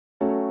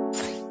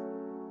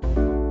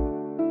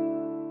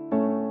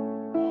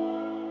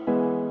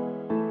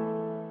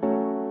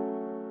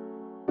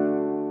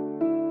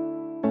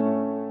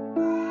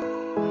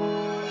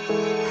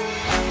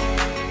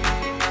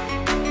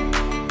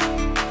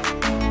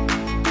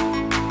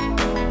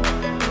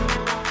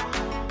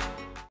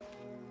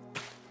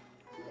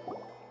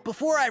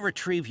Before I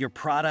retrieve your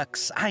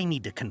products, I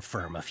need to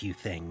confirm a few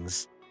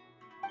things.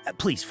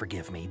 Please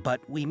forgive me,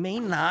 but we may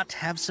not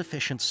have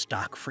sufficient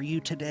stock for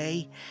you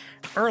today.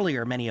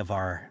 Earlier, many of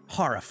our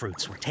hara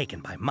fruits were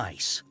taken by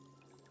mice.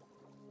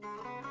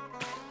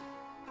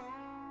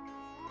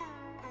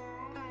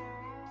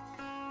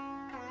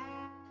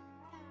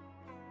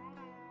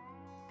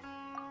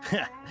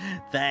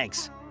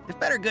 Thanks. If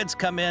better goods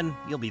come in,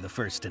 you'll be the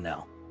first to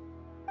know.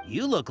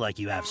 You look like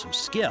you have some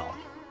skill.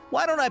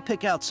 Why don't I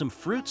pick out some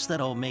fruits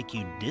that'll make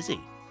you dizzy?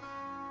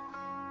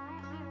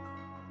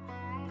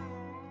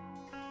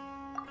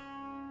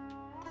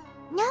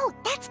 No,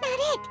 that's not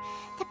it.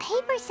 The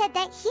paper said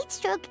that heat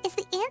stroke is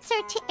the answer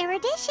to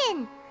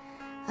erudition.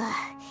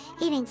 Ugh,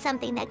 eating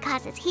something that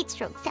causes heat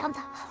stroke sounds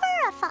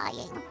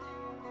horrifying.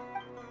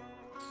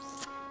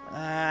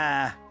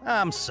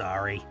 I'm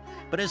sorry.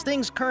 But as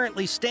things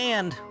currently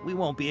stand, we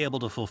won't be able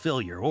to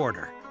fulfill your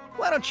order.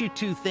 Why don't you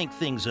two think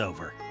things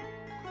over?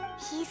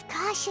 He's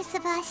cautious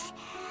of us.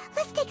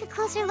 Let's take a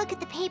closer look at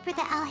the paper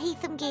that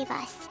Al-Haytham gave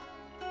us.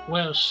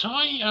 Well,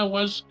 sorry I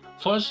was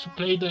forced to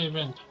play the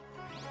event.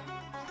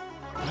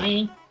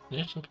 Fine,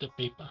 let's look at the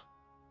paper.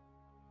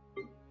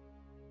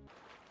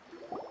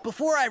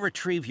 Before I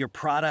retrieve your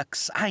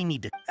products, I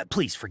need to...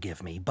 Please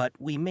forgive me, but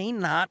we may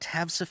not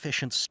have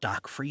sufficient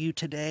stock for you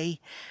today.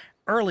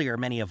 Earlier,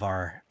 many of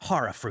our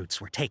hara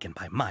fruits were taken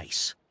by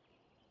mice.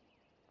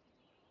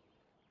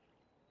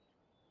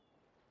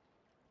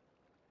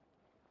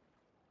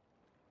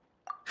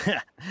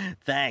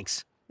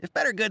 Thanks. If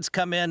better goods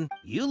come in,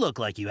 you look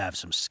like you have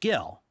some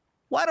skill.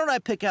 Why don't I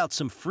pick out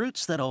some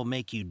fruits that'll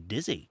make you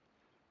dizzy?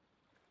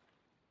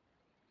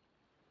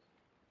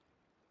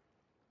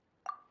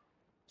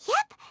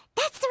 Yep,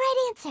 that's the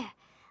right answer.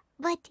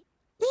 But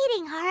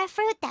eating hara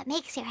fruit that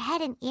makes your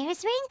head and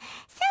ears ring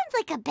sounds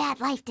like a bad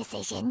life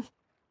decision.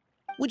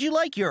 Would you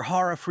like your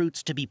hara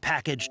fruits to be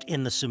packaged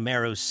in the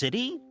Sumeru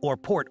City or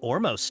Port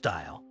Ormos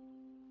style?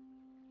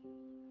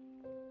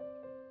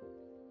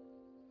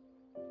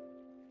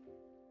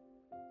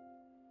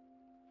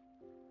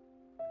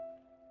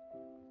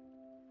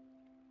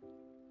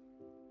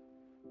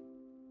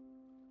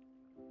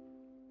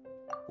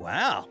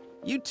 Wow,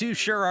 you two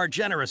sure are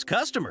generous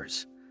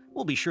customers.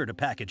 We'll be sure to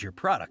package your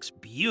products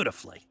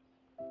beautifully.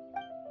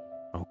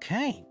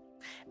 Okay,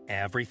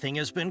 everything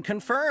has been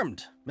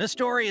confirmed. Miss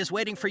Dori is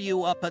waiting for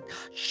you up at...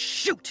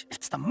 Shoot,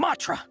 it's the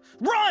Matra!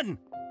 Run!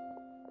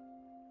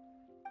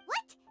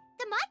 What?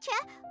 The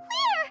matcha?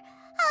 Where?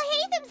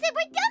 Al-Haytham said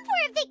we're done for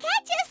if they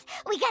catch us.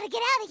 We gotta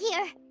get out of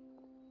here.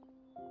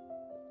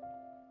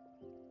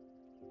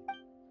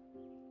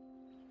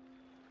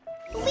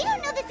 We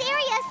don't know this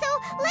area, so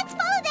let's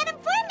follow that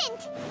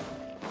informant.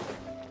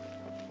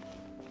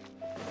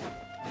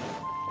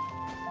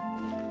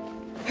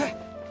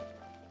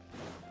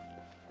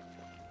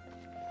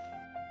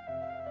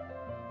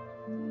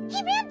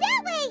 He ran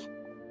that way!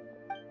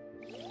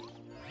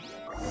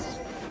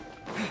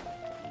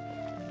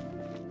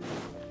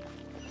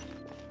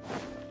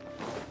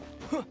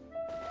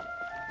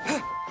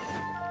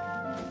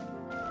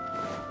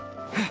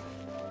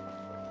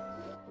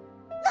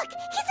 Look,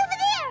 he's over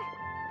there!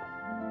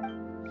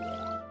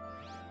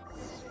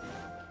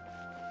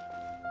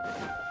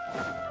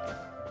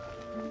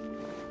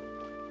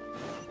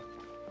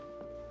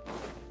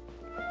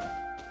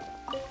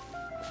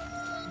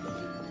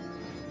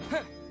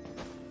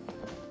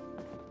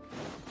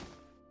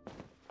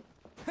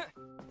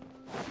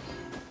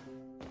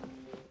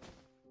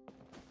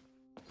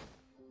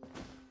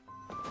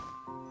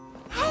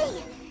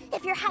 Hey!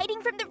 If you're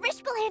hiding from the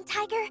Rishbaland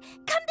tiger,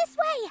 come this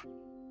way!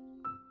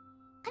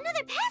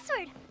 Another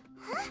password!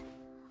 Huh?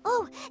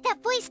 Oh,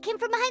 that voice came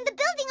from behind the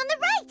building on the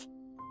right!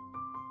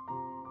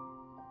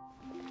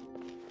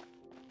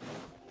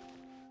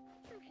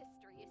 True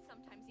history is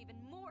sometimes even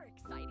more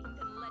exciting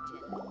than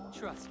legend.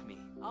 Trust me,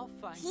 I'll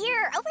find you.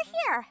 Here, over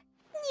here!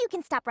 You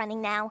can stop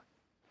running now.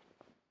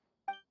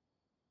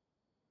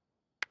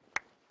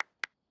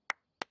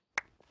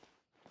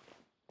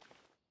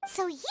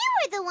 So you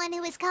were the one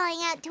who was calling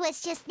out to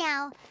us just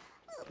now.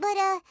 But,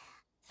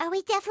 are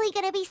we definitely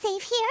gonna be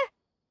safe here?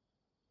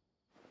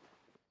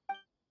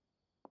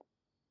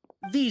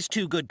 These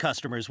two good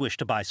customers wish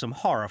to buy some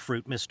hara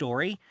fruit, Miss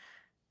Dori.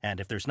 And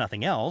if there's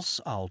nothing else,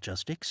 I'll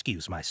just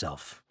excuse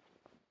myself.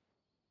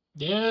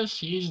 Yes,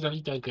 she's the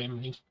little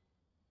gremlin.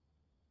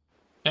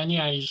 And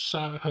yeah, I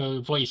saw her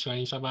voice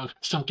lines about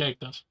some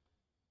characters.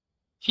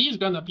 She's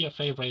gonna be a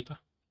favorite.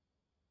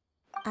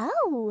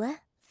 Oh,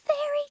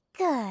 very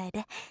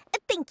good.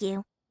 Thank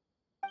you.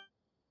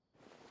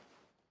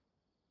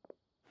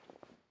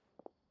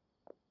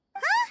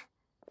 Huh?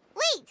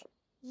 Wait,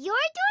 you're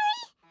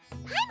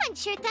Dori? I'm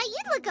unsure thought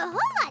you'd look a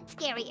whole lot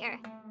scarier.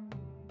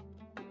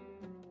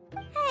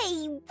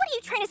 Hey, what are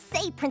you trying to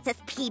say, Princess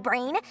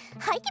Pea-Brain?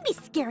 I can be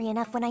scary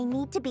enough when I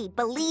need to be,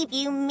 believe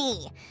you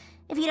me.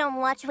 If you don't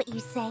watch what you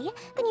say,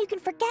 then you can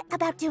forget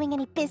about doing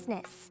any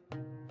business.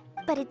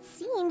 But it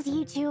seems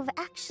you two have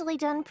actually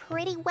done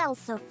pretty well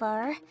so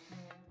far.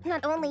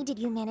 Not only did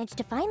you manage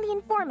to find the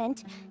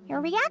informant,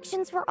 your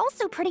reactions were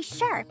also pretty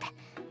sharp.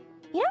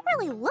 You don't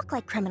really look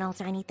like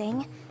criminals or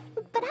anything.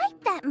 But I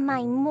bet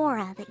my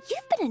Mora that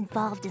you've been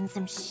involved in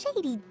some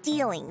shady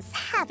dealings,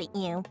 haven't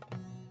you?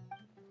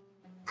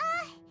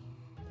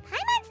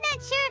 Paimon's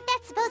not sure if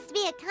that's supposed to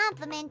be a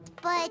compliment,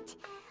 but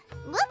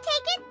we'll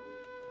take it.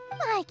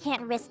 I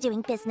can't risk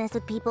doing business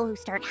with people who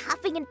start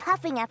huffing and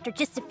puffing after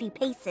just a few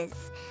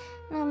paces.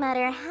 No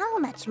matter how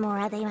much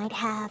Mora they might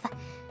have.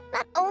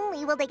 Not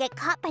only will they get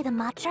caught by the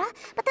Matra,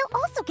 but they'll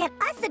also get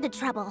us into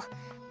trouble.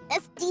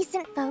 As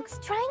decent folks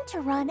trying to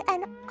run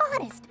an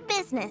honest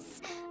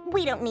business.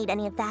 We don't need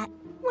any of that.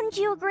 Wouldn't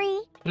you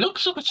agree?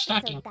 Looks so So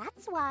stacking.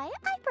 that's why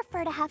I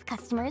prefer to have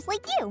customers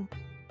like you.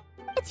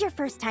 It's your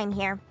first time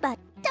here, but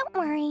don't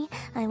worry.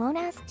 I won't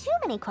ask too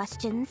many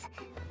questions.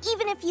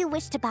 Even if you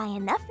wish to buy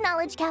enough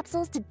knowledge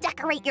capsules to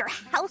decorate your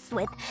house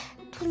with,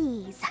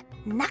 please,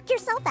 knock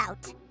yourself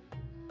out.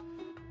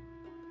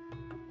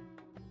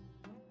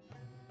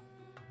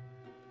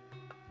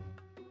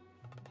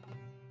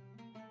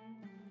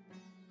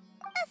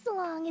 As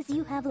long as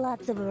you have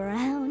lots of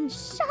round,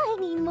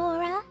 shiny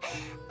Mora,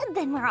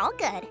 then we're all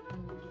good.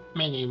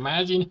 Man,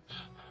 imagine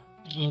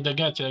in the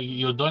gacha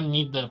you don't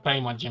need the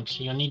Paimon gems,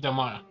 you need the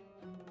Mora.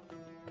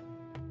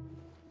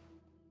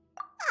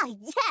 Ah,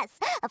 yes,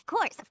 of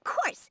course, of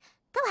course.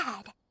 Go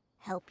ahead.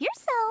 Help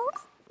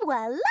yourselves.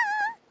 Voila!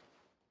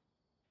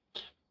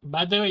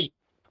 By the way,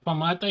 from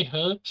what I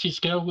heard, she's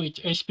scared with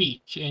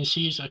SP and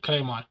she's a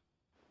claymore.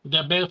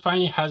 The bell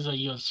finally has a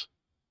use.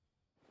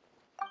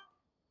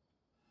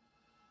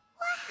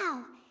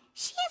 Wow,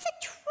 she has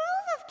a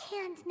trove of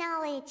canned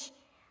knowledge.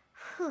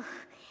 Whew.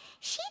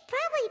 She'd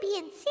probably be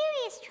in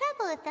serious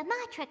trouble if the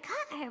Matra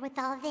caught her with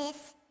all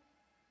this.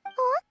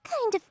 What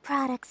kind of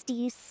products do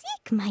you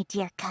seek, my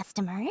dear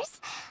customers?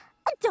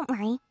 Don't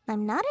worry,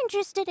 I'm not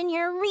interested in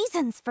your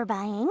reasons for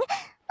buying.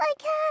 I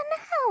can,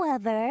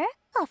 however,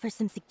 offer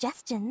some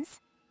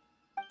suggestions.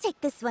 Take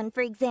this one,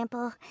 for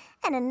example.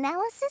 An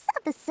analysis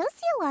of the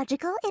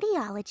sociological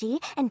ideology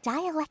and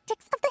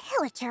dialectics of the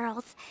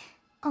Hilichurls.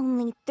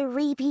 Only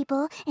 3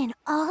 people in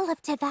all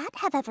of Teyvat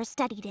have ever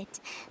studied it,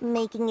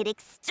 making it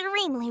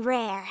extremely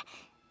rare.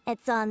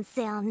 It's on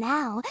sale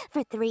now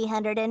for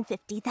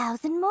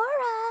 350,000 Mora.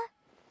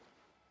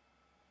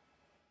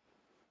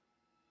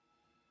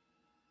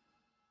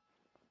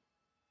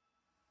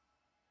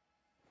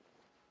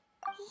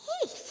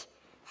 Yeesh,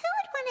 who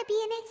would want to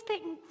be an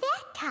expert in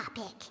that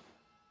topic?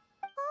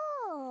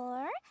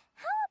 Or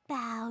how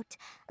about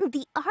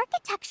the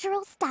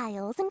architectural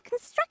styles and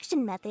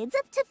construction methods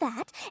of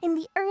Teyvat in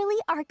the early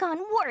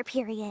Archon War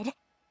period?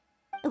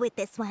 With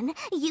this one,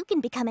 you can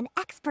become an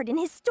expert in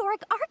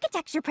historic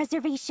architecture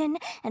preservation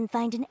and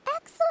find an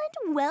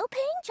excellent,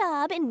 well-paying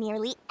job in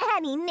nearly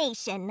any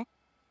nation.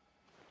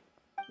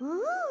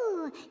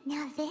 Ooh,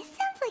 now this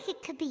sounds like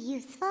it could be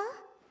useful.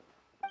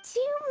 2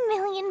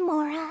 million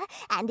Mora,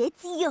 and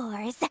it's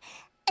yours.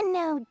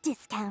 No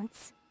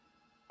discounts.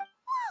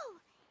 Whoa,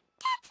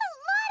 that's a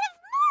lot of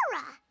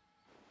Mora!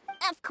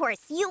 Of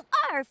course, you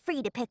are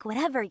free to pick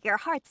whatever your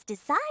heart's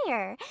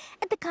desire.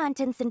 The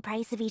contents and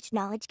price of each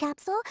knowledge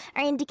capsule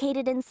are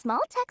indicated in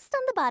small text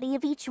on the body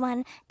of each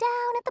one,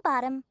 down at the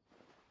bottom.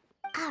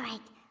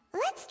 Alright,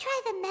 let's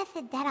try the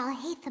method that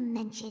Alhaitham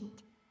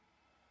mentioned.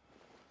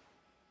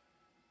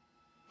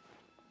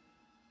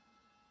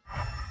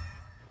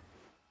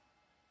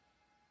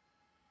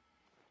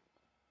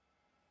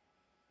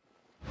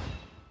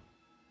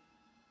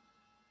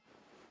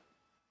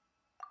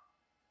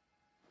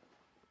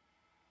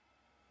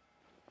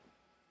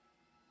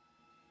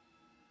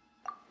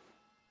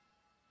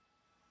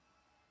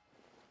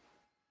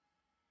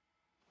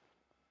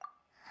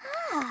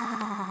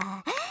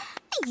 Ah,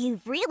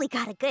 you've really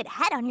got a good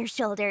head on your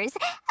shoulders,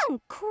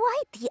 and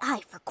quite the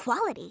eye for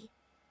quality.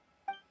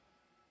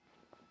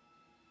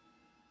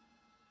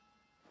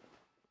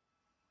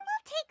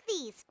 We'll take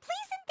these,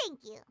 please and thank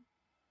you.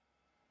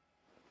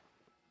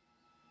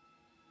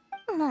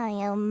 My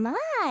oh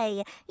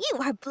my, you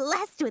are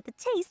blessed with a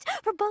taste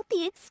for both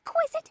the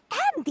exquisite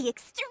and the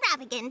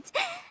extravagant.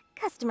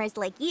 Customers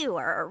like you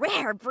are a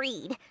rare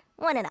breed.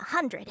 1 in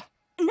 100.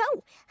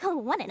 No,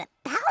 1 in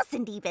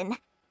 1,000 even.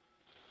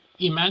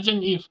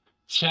 Imagine if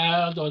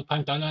Child or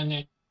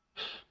Pantalone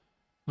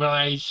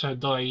varies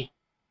Dori.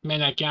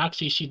 Man, I can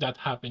actually see that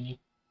happening.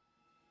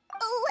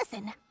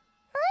 Listen,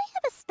 I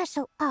have a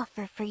special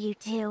offer for you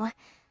two.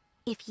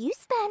 If you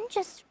spend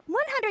just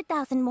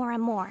 100,000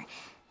 more,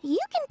 you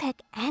can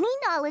pick any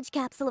knowledge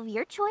capsule of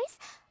your choice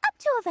up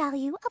to a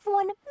value of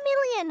 1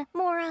 million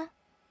Mora.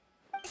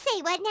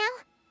 Say what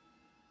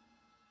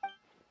now?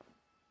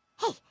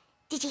 Hey,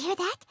 did you hear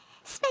that?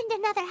 Spend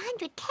another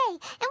 100K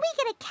and we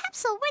get a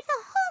capsule worth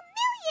a whole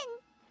million!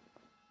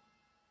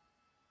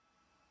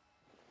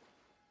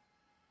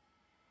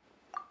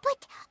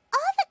 But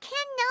all the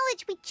canned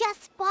knowledge we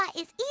just bought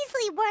is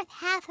easily worth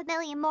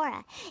 500,000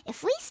 Mora.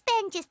 If we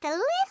spend just a little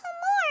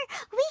more,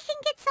 we can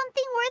get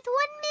something worth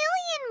 1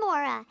 million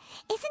Mora.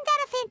 Isn't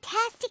that a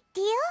fantastic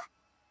deal?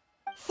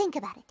 Think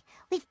about it.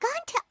 We've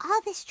gone to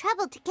all this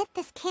trouble to get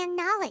this canned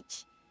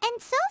knowledge.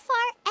 And so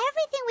far,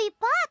 everything we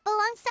bought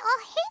belongs to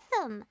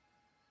Alhaitham.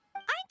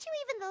 Aren't you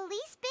even the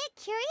least bit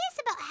curious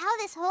about how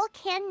this whole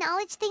canned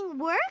knowledge thing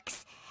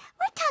works?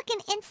 We're talking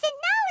instant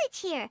knowledge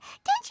here.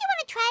 Don't you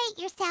want to try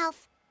it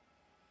yourself?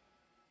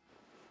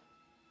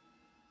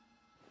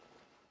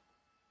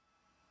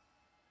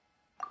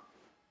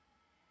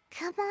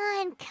 Come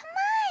on, come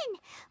on!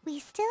 We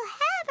still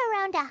have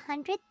around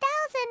 100,000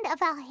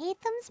 of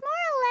Alhaitham's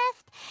Mora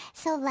left,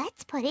 so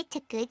let's put it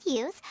to good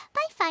use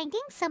by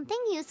finding something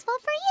useful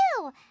for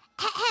you.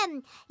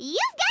 Ahem!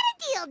 You've got a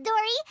deal,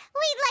 Dori!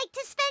 We'd like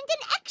to spend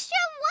an extra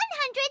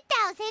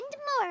 100,000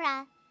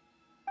 Mora.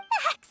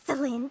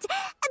 Excellent!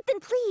 Then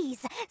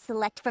please,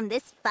 select from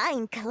this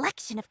fine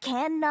collection of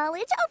canned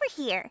knowledge over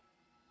here.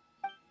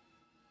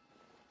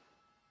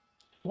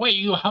 Wait,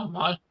 you have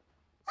more?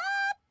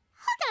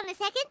 Hold on a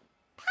second.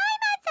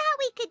 Paimon thought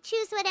we could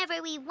choose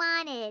whatever we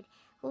wanted.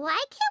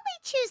 Why can't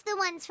we choose the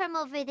ones from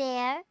over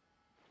there?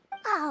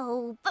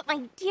 Oh, but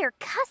my dear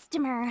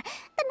customer,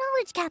 the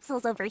knowledge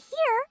capsules over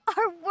here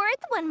are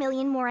worth 1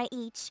 million Mora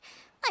each.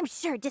 I'm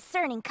sure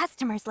discerning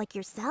customers like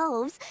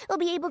yourselves will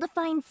be able to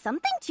find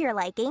something to your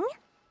liking.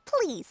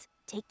 Please,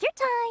 take your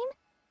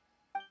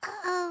time.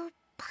 Uh-oh,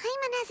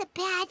 Paimon has a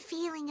bad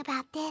feeling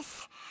about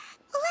this.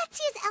 Let's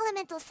use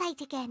Elemental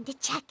Sight again to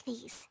check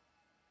these.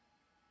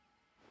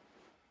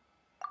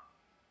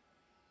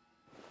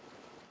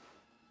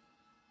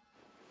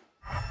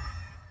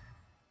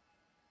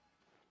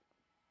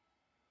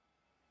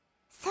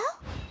 So,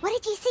 what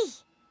did you see?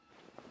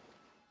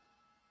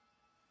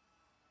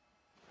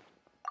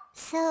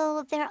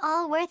 So, they're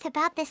all worth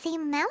about the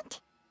same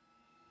amount?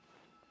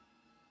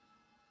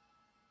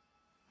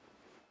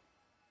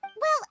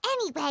 Well,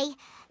 anyway,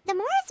 the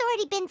Mora's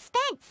already been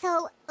spent,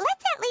 so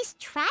let's at least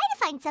try to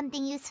find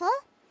something useful.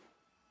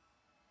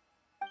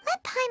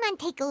 Let Paimon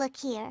take a look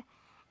here.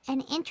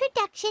 An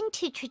introduction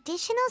to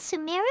traditional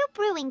Sumeru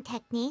brewing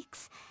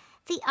techniques,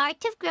 the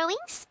art of growing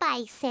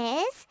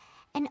spices,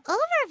 an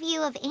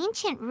overview of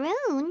ancient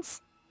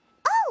runes.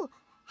 Oh,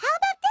 how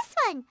about this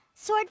one?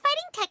 Sword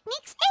Fighting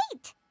Techniques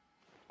 8.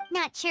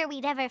 Not sure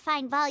we'd ever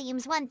find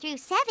volumes 1 through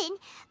 7,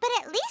 but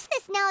at least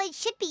this knowledge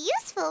should be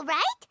useful,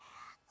 right?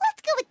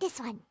 Let's go with this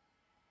one.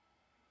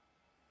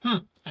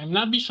 I'm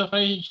not be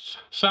surprised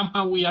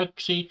somehow we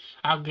actually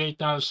upgrade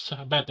those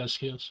better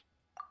skills.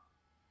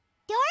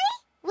 Dori,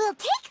 we'll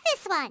take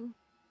this one.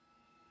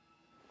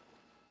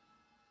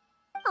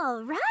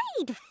 All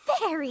right,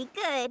 very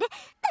good.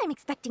 I'm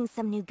expecting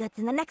some new goods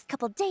in the next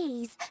couple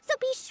days, so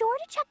be sure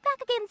to check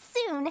back again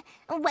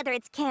soon. Whether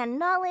it's canned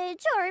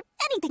knowledge or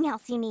anything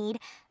else you need,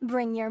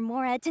 bring your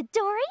Mora to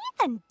Dori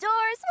and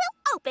doors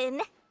will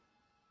open.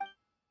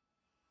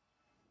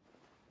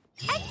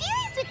 Our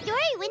dealings with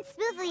Dori went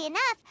smoothly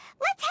enough.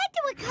 Let's head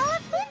to Wakala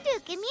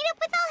Funduk and meet up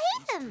with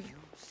Alhaitham.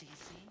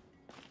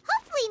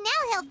 Hopefully now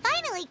he'll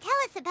finally tell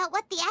us about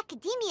what the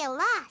Academia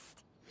lost.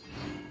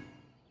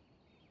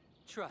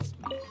 Trust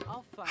me,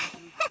 I'll find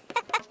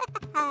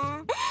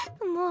you.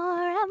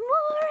 Mora,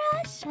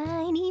 Mora,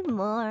 shiny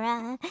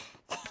Mora.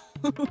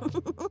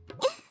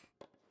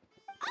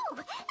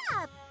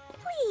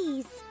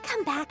 Please,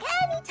 come back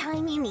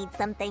anytime you need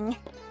something.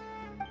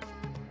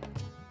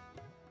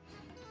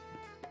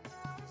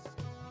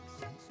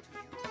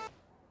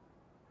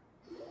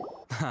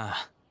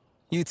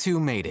 You two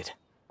made it.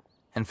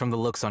 And from the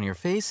looks on your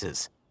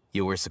faces,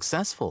 you were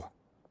successful.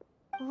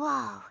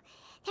 Whoa,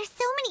 there's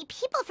so many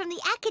people from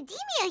the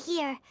Academia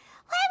here.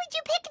 Why would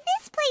you pick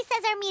this place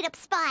as our meetup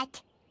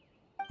spot?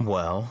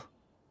 Well,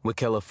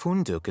 Wakala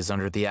Funduk is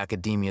under the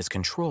Academia's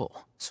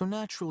control, so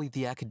naturally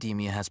the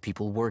Academia has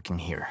people working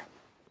here.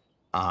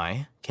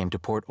 I came to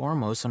Port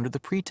Ormos under the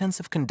pretense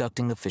of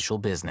conducting official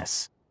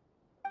business.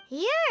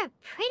 You're a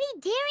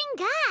pretty daring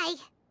guy.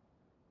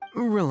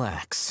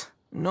 Relax.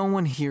 No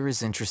one here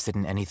is interested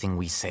in anything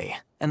we say,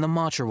 and the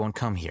Matcher won't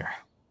come here.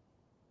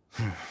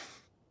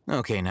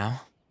 Okay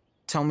now,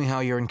 tell me how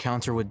your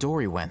encounter with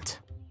Dori went.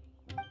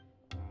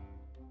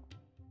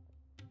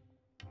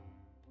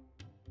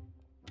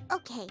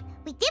 Okay,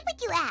 we did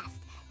what you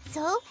asked.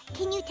 So,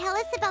 can you tell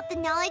us about the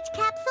knowledge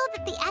capsule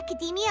that the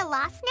Academia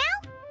lost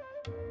now?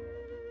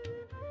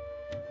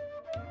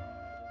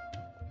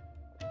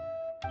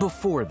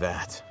 Before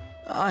that,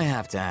 I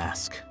have to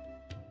ask.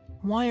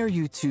 Why are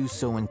you two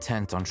so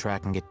intent on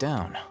tracking it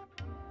down?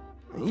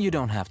 You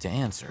don't have to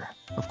answer,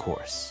 of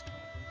course.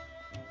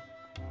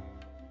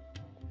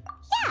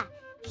 Yeah,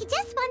 he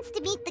just wants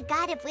to meet the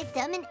God of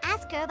Wisdom and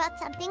ask her about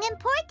something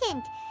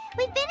important.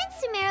 We've been in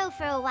Sumeru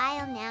for a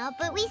while now,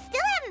 but we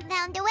still haven't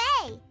found a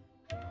way.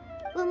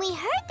 When we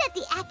heard that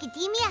the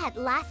Academia had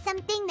lost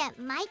something that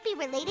might be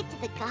related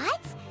to the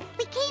gods,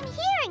 we came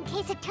here in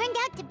case it turned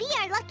out to be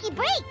our lucky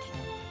break.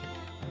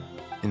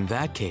 In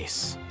that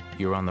case,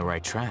 you're on the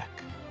right track.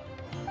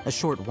 A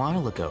short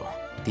while ago,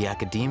 the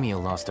Academia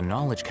lost a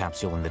knowledge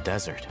capsule in the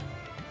desert.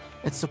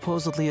 It's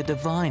supposedly a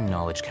divine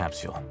knowledge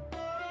capsule.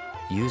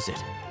 Use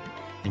it,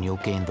 and you'll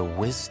gain the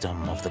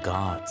wisdom of the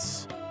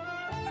gods.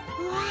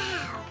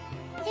 Wow,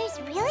 there's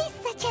really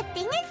such a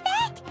thing as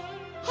that?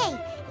 Hey,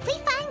 if we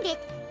find it,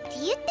 do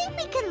you think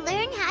we can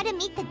learn how to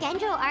meet the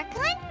Dendro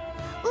Archon?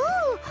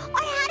 Ooh,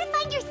 or how to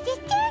find your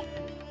sister?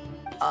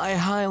 I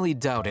highly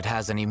doubt it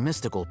has any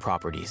mystical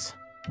properties,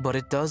 but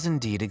it does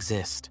indeed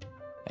exist.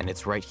 And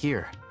it's right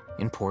here,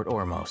 in Port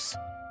Ormos.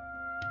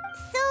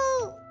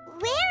 So,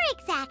 where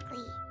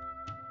exactly?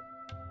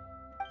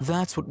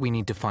 That's what we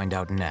need to find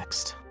out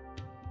next.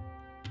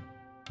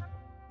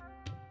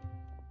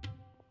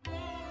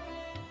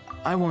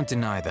 I won't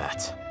deny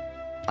that.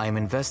 I am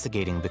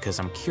investigating because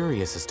I'm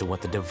curious as to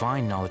what the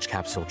Divine Knowledge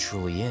Capsule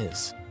truly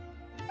is.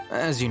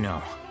 As you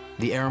know,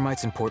 the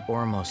Eremites in Port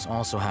Ormos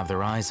also have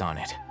their eyes on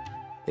it.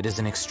 It is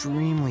an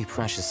extremely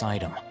precious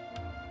item.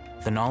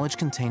 The knowledge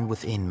contained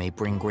within may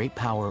bring great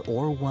power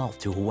or wealth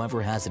to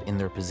whoever has it in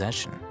their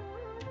possession.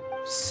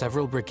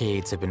 Several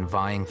brigades have been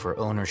vying for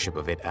ownership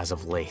of it as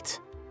of late,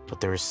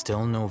 but there is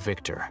still no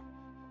victor.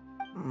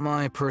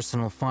 My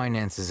personal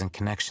finances and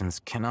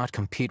connections cannot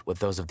compete with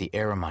those of the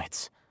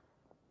Eremites.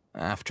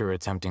 After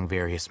attempting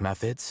various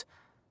methods,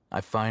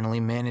 I finally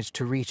managed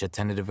to reach a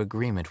tentative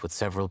agreement with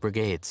several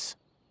brigades.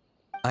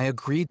 I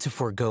agreed to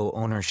forego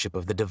ownership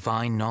of the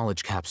Divine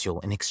Knowledge Capsule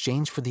in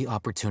exchange for the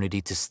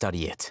opportunity to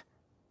study it.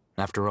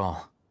 After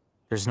all,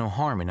 there's no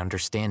harm in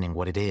understanding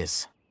what it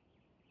is.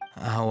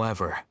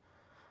 However,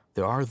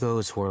 there are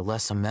those who are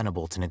less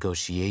amenable to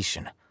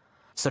negotiation,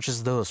 such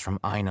as those from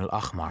Ain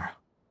al-Ahmar.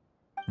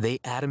 They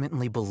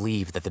adamantly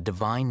believe that the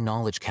Divine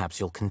Knowledge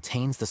Capsule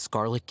contains the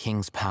Scarlet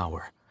King's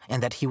power,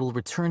 and that he will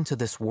return to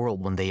this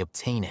world when they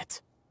obtain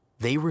it.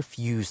 They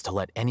refuse to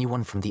let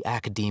anyone from the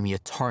Academia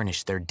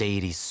tarnish their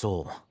deity's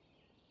soul.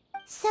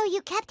 So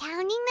you kept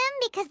hounding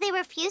them because they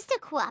refused to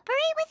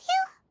cooperate with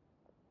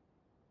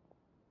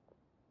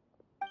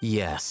you?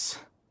 Yes.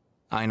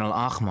 Ain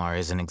al-Ahmar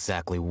isn't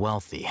exactly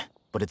wealthy,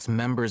 but its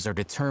members are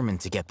determined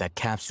to get that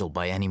capsule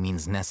by any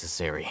means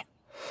necessary.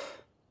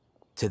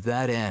 To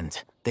that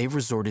end, they've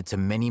resorted to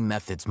many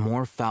methods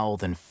more foul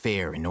than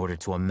fair in order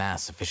to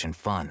amass sufficient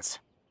funds.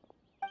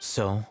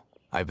 So,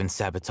 I've been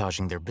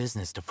sabotaging their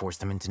business to force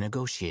them into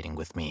negotiating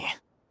with me.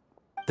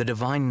 The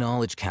Divine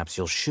Knowledge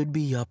Capsule should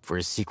be up for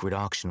a secret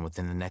auction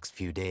within the next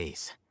few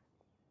days.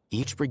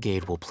 Each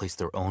brigade will place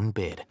their own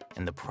bid,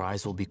 and the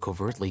prize will be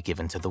covertly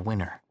given to the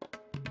winner.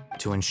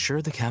 To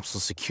ensure the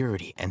capsule's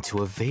security and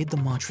to evade the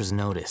mantra's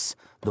notice,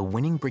 the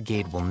winning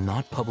brigade will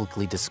not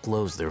publicly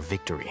disclose their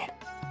victory.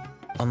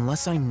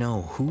 Unless I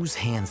know whose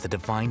hands the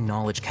Divine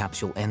Knowledge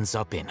Capsule ends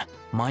up in,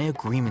 my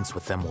agreements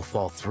with them will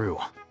fall through.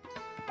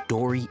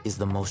 Dori is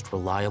the most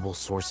reliable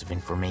source of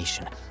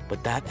information,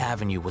 but that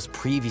avenue was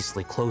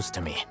previously closed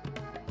to me.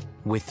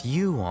 With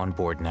you on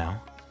board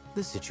now,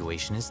 the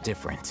situation is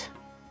different.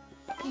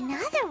 In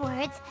other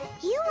words,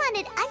 you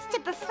wanted us to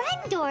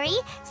befriend Dori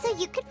so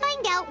you could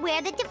find out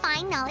where the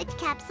Divine Knowledge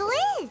Capsule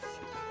is.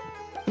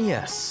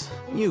 Yes,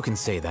 you can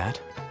say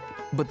that.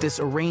 But this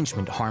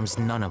arrangement harms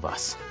none of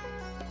us.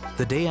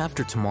 The day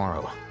after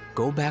tomorrow,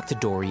 go back to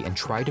Dori and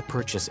try to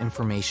purchase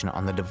information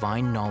on the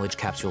Divine Knowledge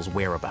Capsule's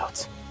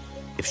whereabouts.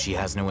 If she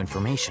has no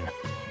information,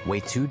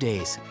 wait 2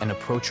 days and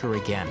approach her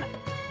again.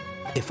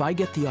 If I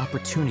get the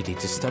opportunity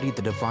to study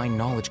the Divine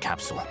Knowledge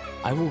Capsule,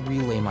 I will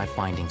relay my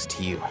findings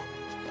to you.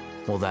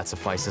 Will that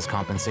suffice as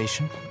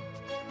compensation?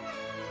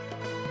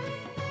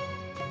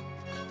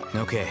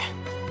 Okay,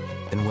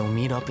 then we'll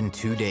meet up in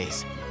 2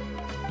 days.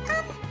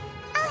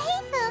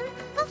 Alhaitham,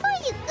 before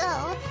you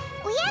go,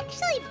 we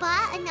actually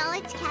bought a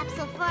knowledge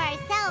capsule for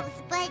ourselves,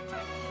 but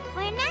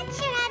we're not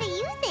sure how to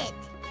use it.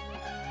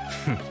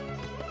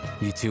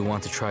 You two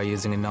want to try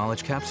using a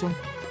knowledge capsule?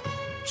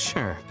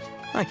 Sure,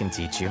 I can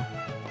teach you.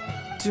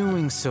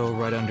 Doing so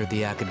right under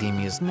the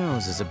Academia's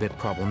nose is a bit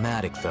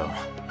problematic, though.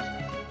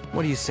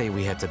 What do you say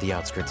we head to the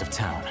outskirts of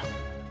town?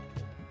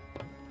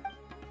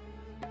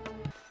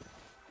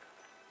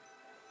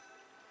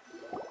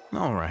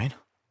 All right,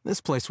 this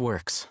place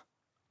works.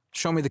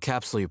 Show me the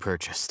capsule you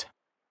purchased.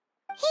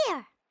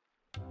 Here.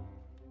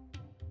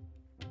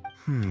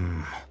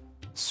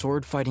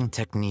 Sword Fighting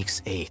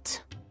Techniques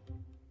 8.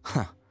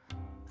 Huh.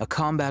 A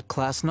combat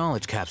class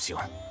knowledge capsule.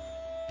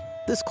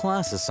 This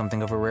class is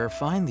something of a rare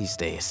find these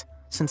days,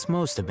 since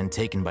most have been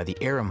taken by the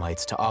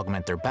Eremites to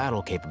augment their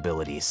battle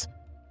capabilities.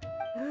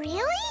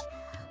 Really?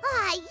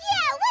 Aw,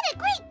 yeah, what a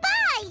great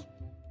buy!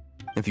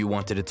 If you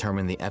want to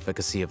determine the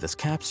efficacy of this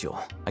capsule,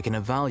 I can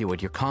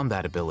evaluate your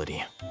combat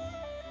ability.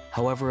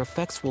 However,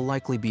 effects will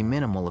likely be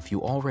minimal if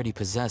you already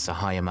possess a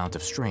high amount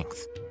of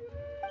strength.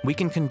 We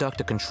can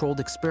conduct a controlled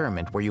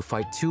experiment where you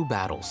fight 2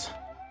 battles,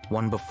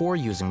 one before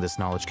using this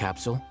knowledge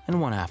capsule and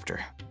one after.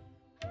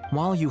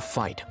 While you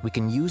fight, we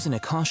can use an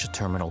Akasha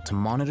terminal to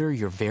monitor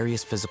your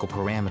various physical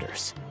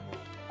parameters.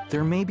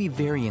 There may be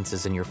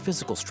variances in your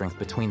physical strength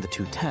between the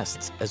 2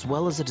 tests, as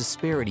well as a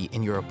disparity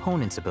in your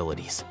opponent's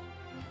abilities.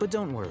 But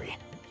don't worry,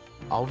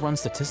 I'll run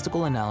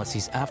statistical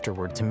analyses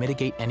afterward to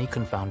mitigate any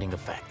confounding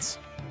effects.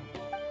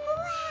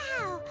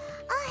 Wow!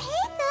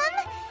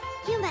 Alhaitham!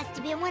 You must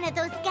have been one of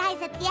those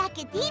guys at the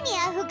Academia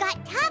who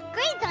got top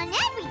grades on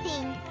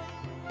everything!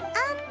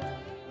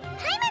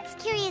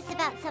 Paimon's curious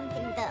about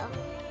something, though.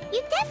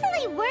 You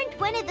definitely weren't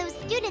one of those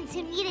students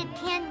who needed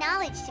canned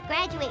knowledge to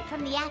graduate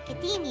from the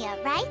Academia,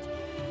 right?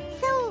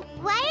 So,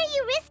 why are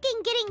you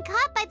risking getting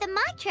caught by the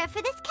mantra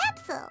for this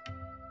capsule?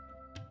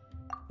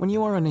 When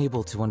you are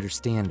unable to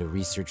understand a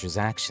researcher's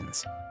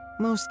actions,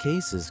 most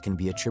cases can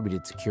be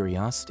attributed to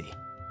curiosity.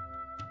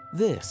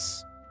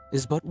 This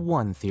is but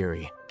one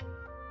theory.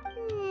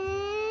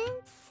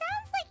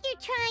 Sounds like you're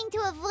trying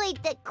to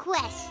avoid the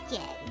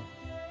question.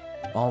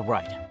 All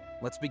right,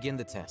 let's begin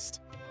the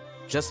test.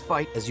 Just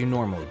fight as you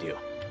normally do.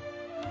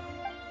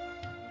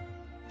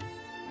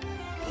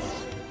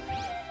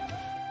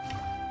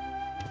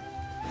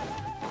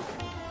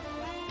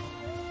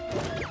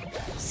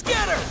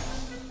 Scatter!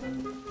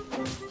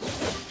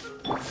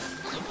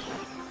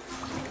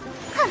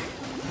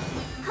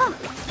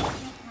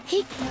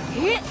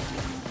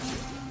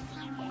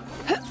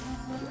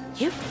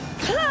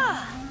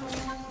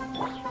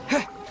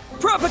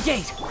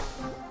 Propagate!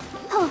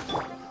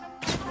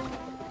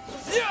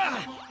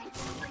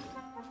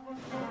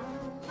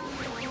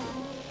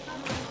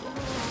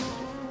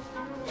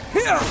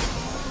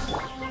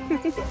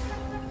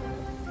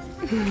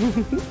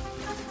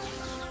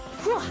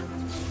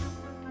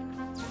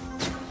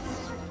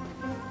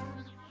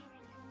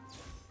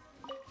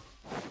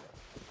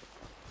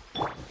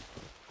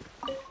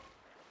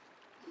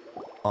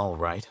 All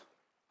right.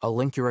 I'll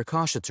link your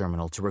Akasha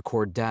terminal to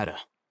record data.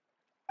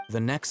 The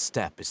next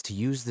step is to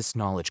use this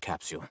knowledge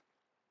capsule.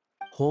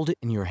 Hold it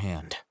in your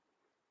hand.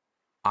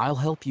 I'll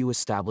help you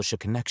establish a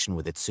connection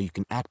with it so you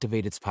can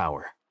activate its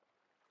power.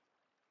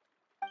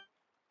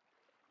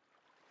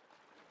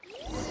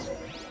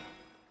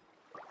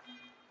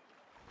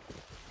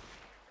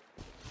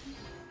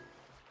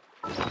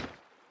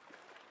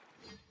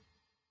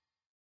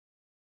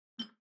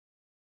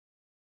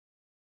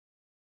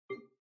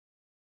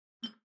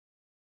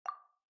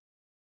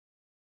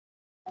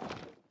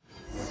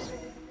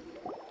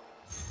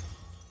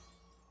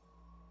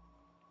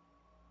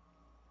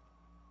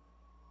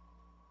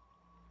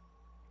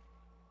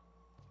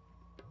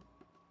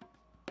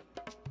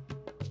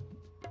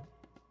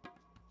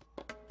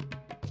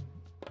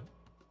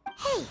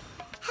 Hey,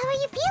 how are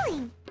you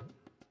feeling?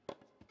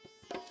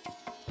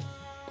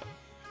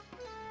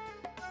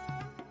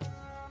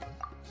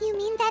 You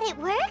mean that it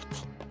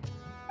worked?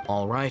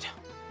 All right.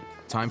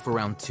 Time for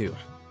round 2.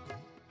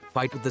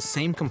 Fight with the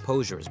same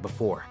composure as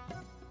before.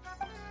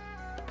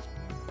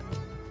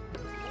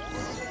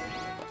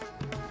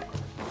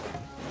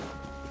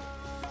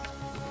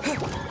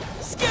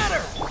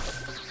 Scatter!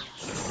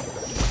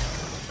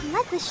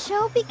 Let the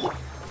show begin.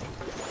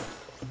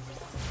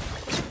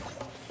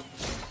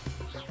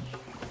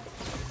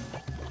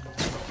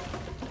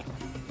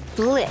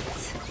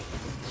 Blitz.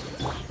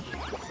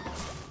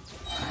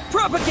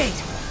 Propagate!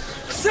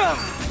 Some!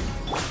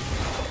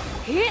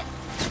 Hit.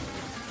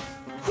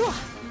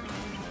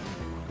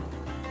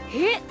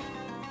 Hit.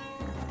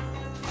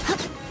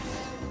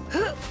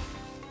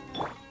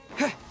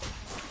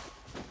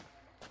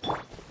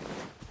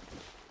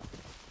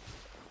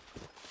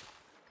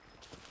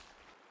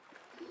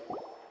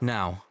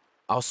 Now,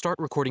 I'll start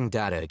recording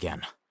data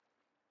again.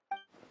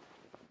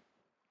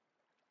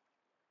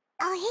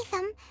 Oh,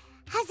 hey,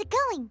 how's it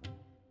going?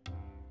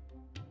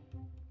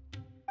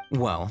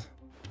 Well,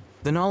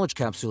 the knowledge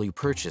capsule you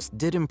purchased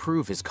did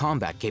improve his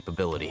combat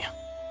capability.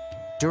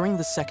 During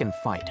the second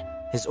fight,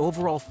 his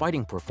overall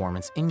fighting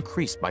performance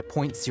increased by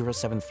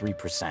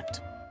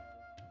 0.073%.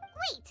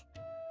 Wait,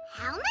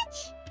 how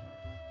much?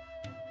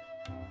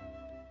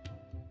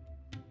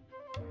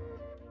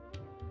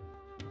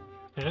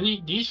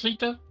 Really? These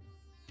Rita?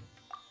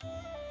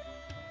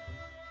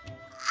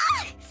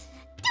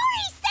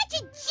 Dori's such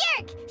a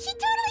jerk! She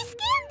totally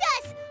scammed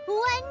us! 1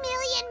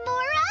 million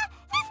Mora?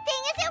 This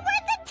thing isn't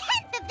worth a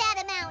tenth of that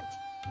amount!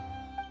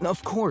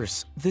 Of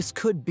course, this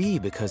could be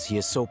because he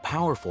is so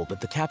powerful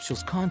that the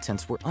capsule's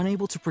contents were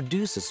unable to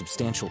produce a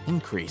substantial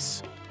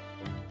increase.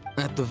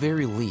 At the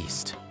very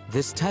least,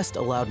 this test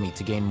allowed me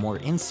to gain more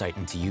insight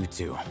into you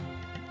two.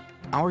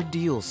 Our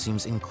deal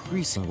seems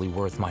increasingly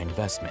worth my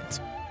investment.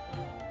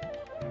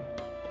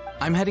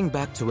 I'm heading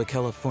back to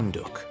Ikela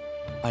Funduk.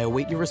 I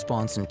await your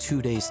response in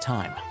 2 days'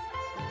 time.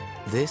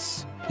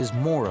 This is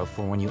Mora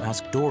for when you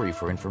ask Dori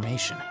for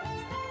information.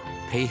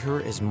 Pay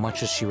her as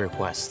much as she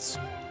requests.